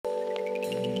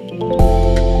We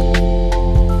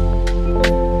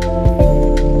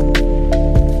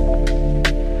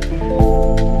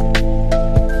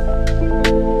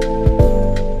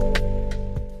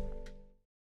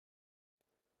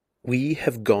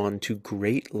have gone to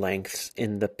great lengths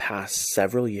in the past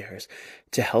several years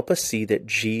to help us see that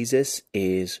Jesus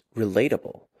is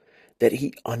relatable, that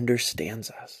he understands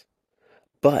us.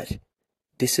 But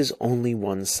this is only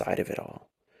one side of it all.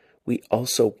 We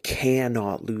also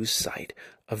cannot lose sight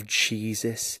of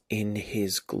Jesus in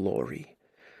his glory.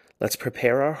 Let's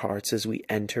prepare our hearts as we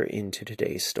enter into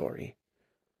today's story.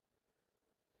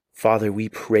 Father, we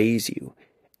praise you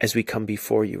as we come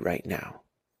before you right now.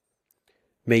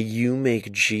 May you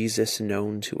make Jesus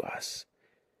known to us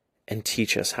and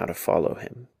teach us how to follow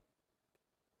him.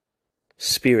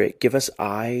 Spirit, give us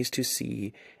eyes to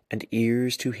see and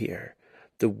ears to hear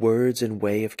the words and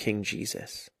way of King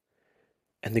Jesus,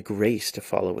 and the grace to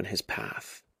follow in his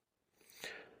path.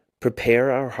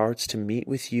 Prepare our hearts to meet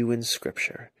with you in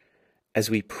Scripture as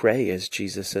we pray as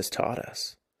Jesus has taught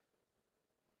us.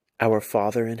 Our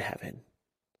Father in heaven,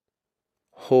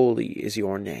 holy is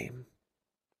your name.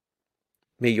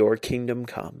 May your kingdom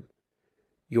come,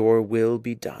 your will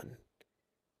be done,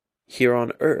 here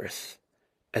on earth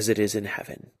as it is in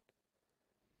heaven.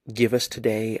 Give us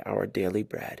today our daily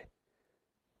bread,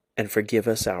 and forgive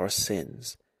us our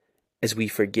sins, as we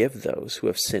forgive those who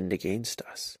have sinned against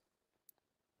us.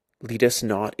 Lead us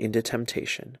not into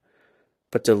temptation,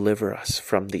 but deliver us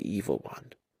from the evil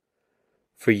one.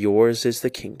 For yours is the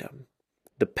kingdom,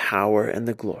 the power, and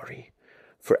the glory,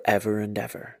 forever and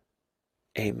ever.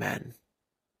 Amen.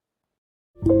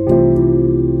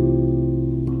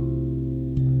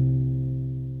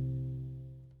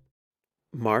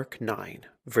 Mark 9,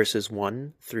 verses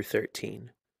 1 through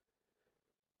 13.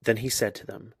 Then he said to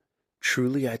them,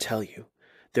 "Truly I tell you,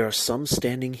 there are some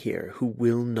standing here who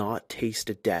will not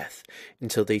taste death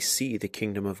until they see the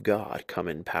kingdom of God come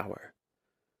in power."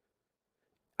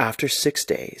 After 6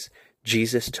 days,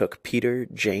 Jesus took Peter,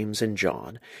 James, and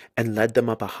John and led them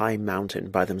up a high mountain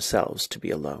by themselves to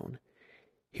be alone.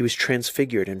 He was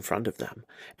transfigured in front of them,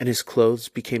 and his clothes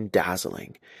became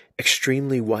dazzling,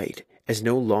 extremely white, as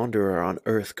no launderer on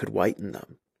earth could whiten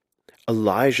them.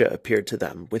 Elijah appeared to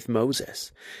them with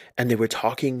Moses, and they were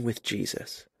talking with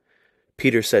Jesus.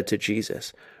 Peter said to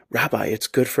Jesus, "Rabbi, it's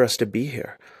good for us to be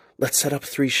here. Let's set up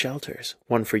 3 shelters,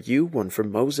 one for you, one for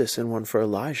Moses, and one for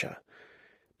Elijah,"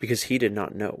 because he did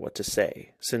not know what to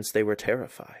say, since they were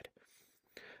terrified.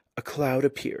 A cloud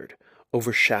appeared,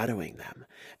 overshadowing them,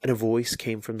 and a voice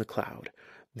came from the cloud,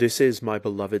 "This is my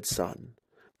beloved Son.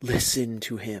 Listen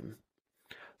to him."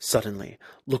 Suddenly,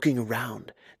 looking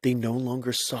around, they no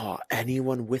longer saw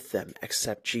anyone with them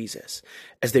except Jesus.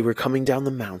 As they were coming down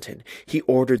the mountain, he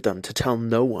ordered them to tell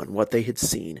no one what they had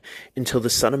seen until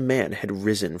the Son of Man had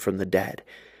risen from the dead.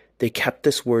 They kept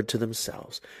this word to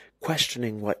themselves,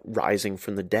 questioning what rising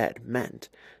from the dead meant.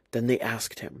 Then they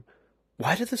asked him,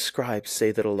 "Why do the scribes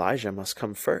say that Elijah must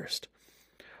come first?"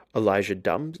 "Elijah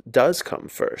does come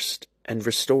first and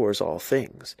restores all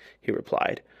things," he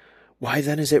replied. "Why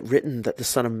then is it written that the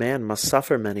Son of Man must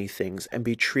suffer many things and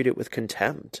be treated with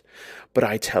contempt? But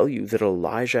I tell you that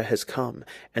Elijah has come,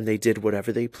 and they did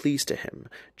whatever they pleased to him,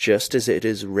 just as it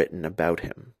is written about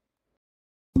him."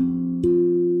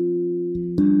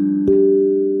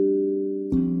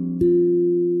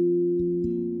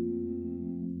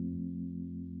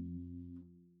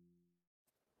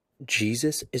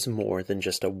 Jesus is more than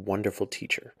just a wonderful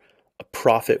teacher, a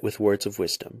prophet with words of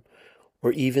wisdom,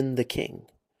 or even the king.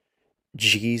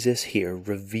 Jesus here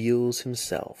reveals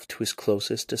himself to his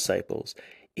closest disciples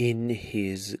in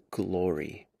his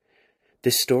glory.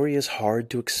 This story is hard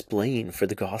to explain for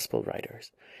the gospel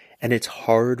writers, and it's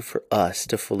hard for us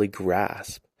to fully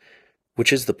grasp,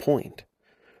 which is the point.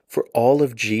 For all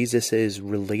of Jesus'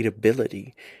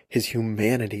 relatability, his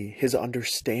humanity, his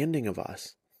understanding of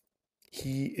us,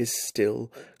 he is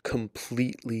still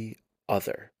completely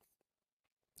other.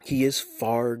 He is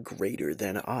far greater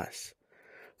than us,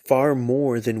 far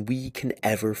more than we can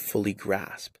ever fully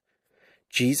grasp.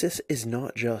 Jesus is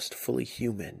not just fully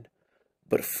human,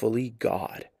 but fully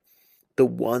God, the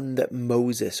one that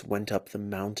Moses went up the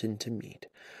mountain to meet,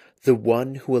 the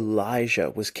one who Elijah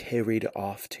was carried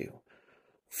off to.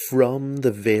 From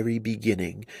the very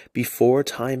beginning, before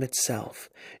time itself,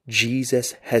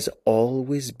 Jesus has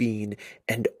always been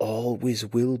and always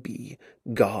will be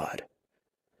God.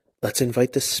 Let's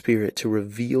invite the Spirit to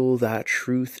reveal that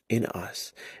truth in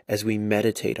us as we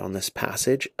meditate on this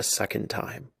passage a second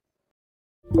time.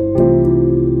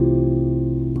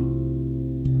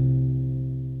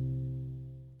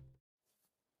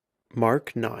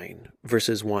 Mark 9,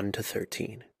 verses 1 to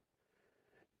 13.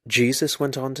 Jesus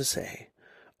went on to say,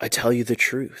 I tell you the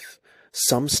truth.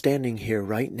 Some standing here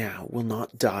right now will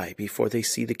not die before they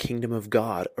see the kingdom of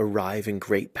God arrive in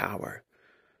great power.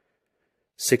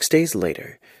 6 days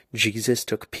later, Jesus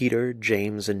took Peter,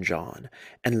 James, and John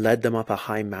and led them up a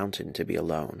high mountain to be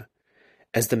alone.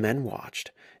 As the men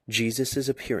watched, Jesus'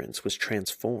 appearance was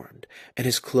transformed, and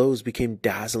his clothes became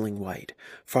dazzling white,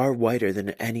 far whiter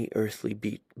than any earthly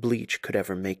bleach could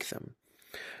ever make them.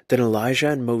 Then Elijah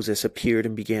and Moses appeared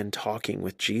and began talking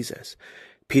with Jesus.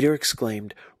 Peter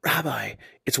exclaimed, Rabbi,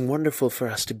 it's wonderful for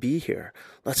us to be here.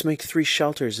 Let's make 3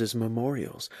 shelters as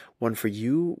memorials, one for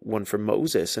you, one for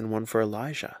Moses, and one for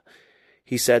Elijah.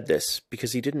 He said this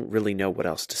because he didn't really know what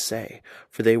else to say,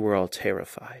 for they were all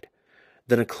terrified.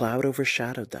 Then a cloud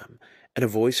overshadowed them, and a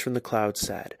voice from the cloud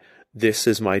said, This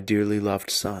is my dearly loved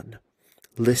Son.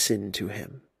 Listen to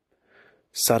him.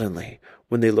 Suddenly,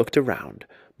 when they looked around,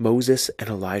 Moses and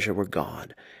Elijah were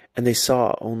gone, and they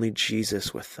saw only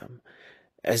Jesus with them.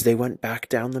 As they went back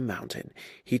down the mountain,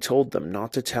 he told them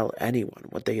not to tell anyone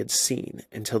what they had seen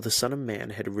until the Son of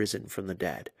Man had risen from the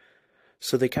dead.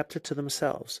 So they kept it to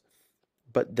themselves,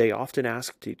 but they often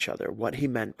asked each other what he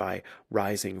meant by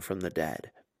rising from the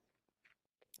dead.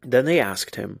 Then they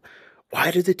asked him, Why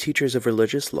do the teachers of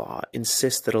religious law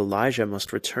insist that Elijah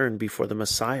must return before the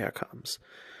Messiah comes?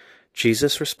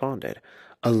 Jesus responded,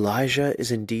 Elijah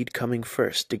is indeed coming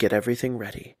first to get everything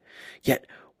ready. Yet,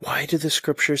 why do the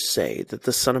scriptures say that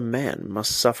the Son of Man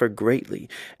must suffer greatly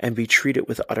and be treated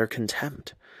with utter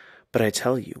contempt? But I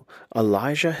tell you,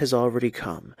 Elijah has already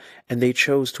come, and they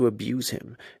chose to abuse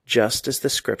him, just as the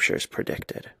scriptures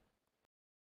predicted.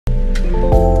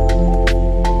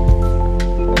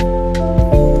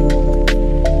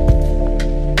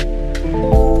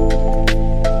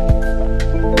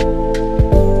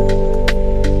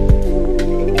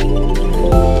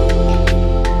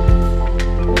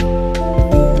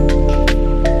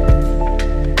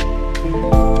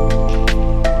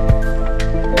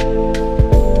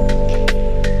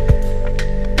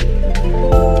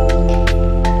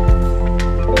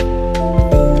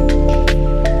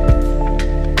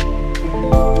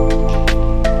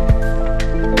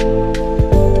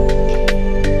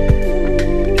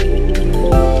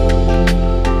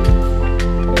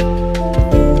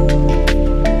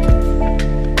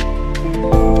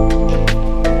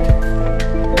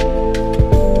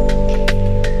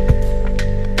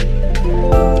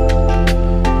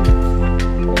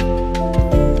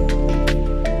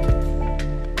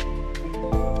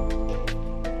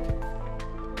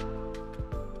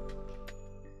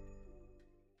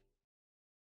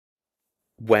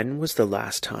 When was the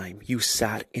last time you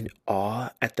sat in awe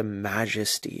at the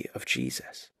majesty of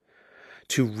Jesus?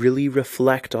 To really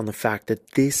reflect on the fact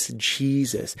that this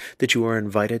Jesus that you are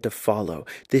invited to follow,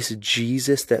 this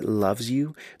Jesus that loves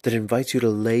you, that invites you to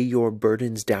lay your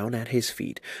burdens down at his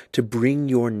feet, to bring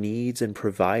your needs and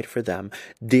provide for them,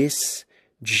 this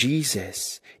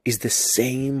Jesus is the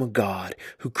same God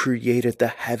who created the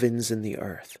heavens and the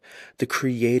earth, the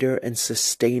creator and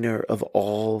sustainer of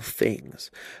all things,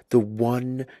 the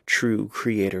one true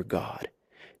creator God.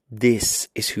 This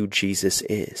is who Jesus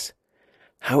is.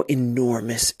 How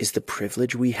enormous is the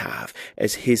privilege we have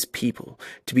as his people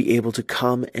to be able to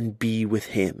come and be with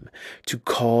him, to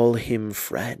call him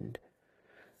friend.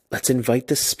 Let's invite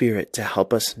the Spirit to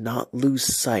help us not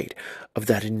lose sight of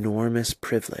that enormous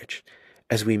privilege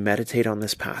as we meditate on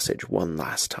this passage one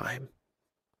last time.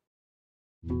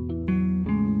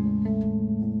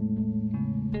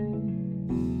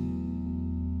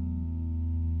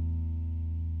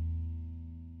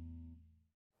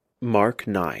 Mark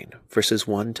 9, verses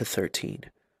 1 to 13.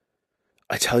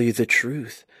 I tell you the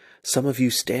truth. Some of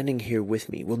you standing here with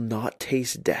me will not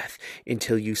taste death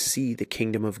until you see the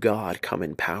kingdom of God come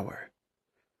in power.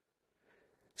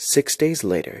 6 days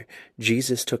later,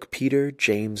 Jesus took Peter,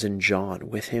 James, and John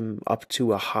with him up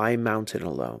to a high mountain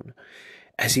alone.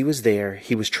 As he was there,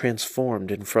 he was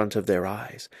transformed in front of their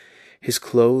eyes. His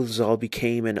clothes all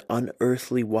became an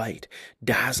unearthly white,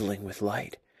 dazzling with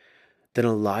light. Then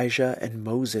Elijah and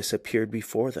Moses appeared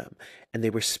before them, and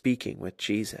they were speaking with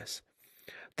Jesus.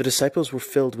 The disciples were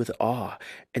filled with awe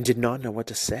and did not know what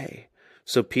to say.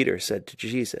 So Peter said to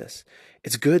Jesus,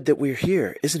 It's good that we're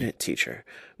here, isn't it, teacher?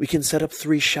 We can set up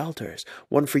 3 shelters,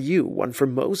 one for you, one for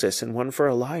Moses, and one for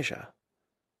Elijah.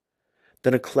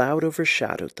 Then a cloud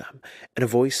overshadowed them, and a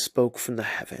voice spoke from the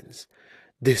heavens,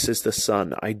 This is the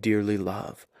Son I dearly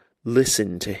love.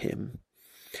 Listen to him.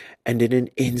 And in an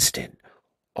instant,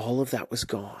 all of that was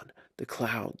gone, the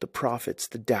cloud, the prophets,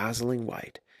 the dazzling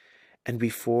white, and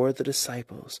before the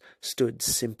disciples stood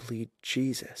simply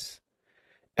Jesus.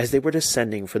 As they were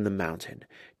descending from the mountain,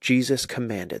 Jesus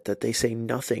commanded that they say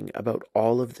nothing about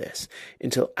all of this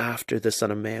until after the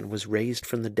Son of Man was raised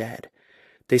from the dead.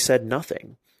 They said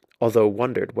nothing, although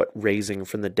wondered what raising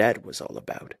from the dead was all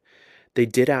about. They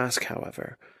did ask,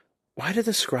 however, "Why do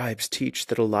the scribes teach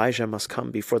that Elijah must come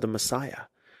before the Messiah?"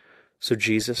 So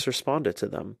Jesus responded to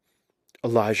them,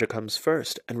 "Elijah comes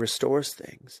first and restores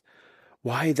things.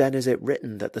 Why then is it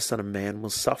written that the Son of Man will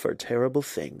suffer terrible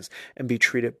things and be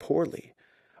treated poorly?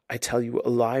 I tell you,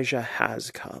 Elijah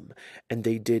has come, and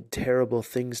they did terrible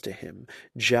things to him,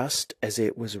 just as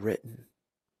it was written."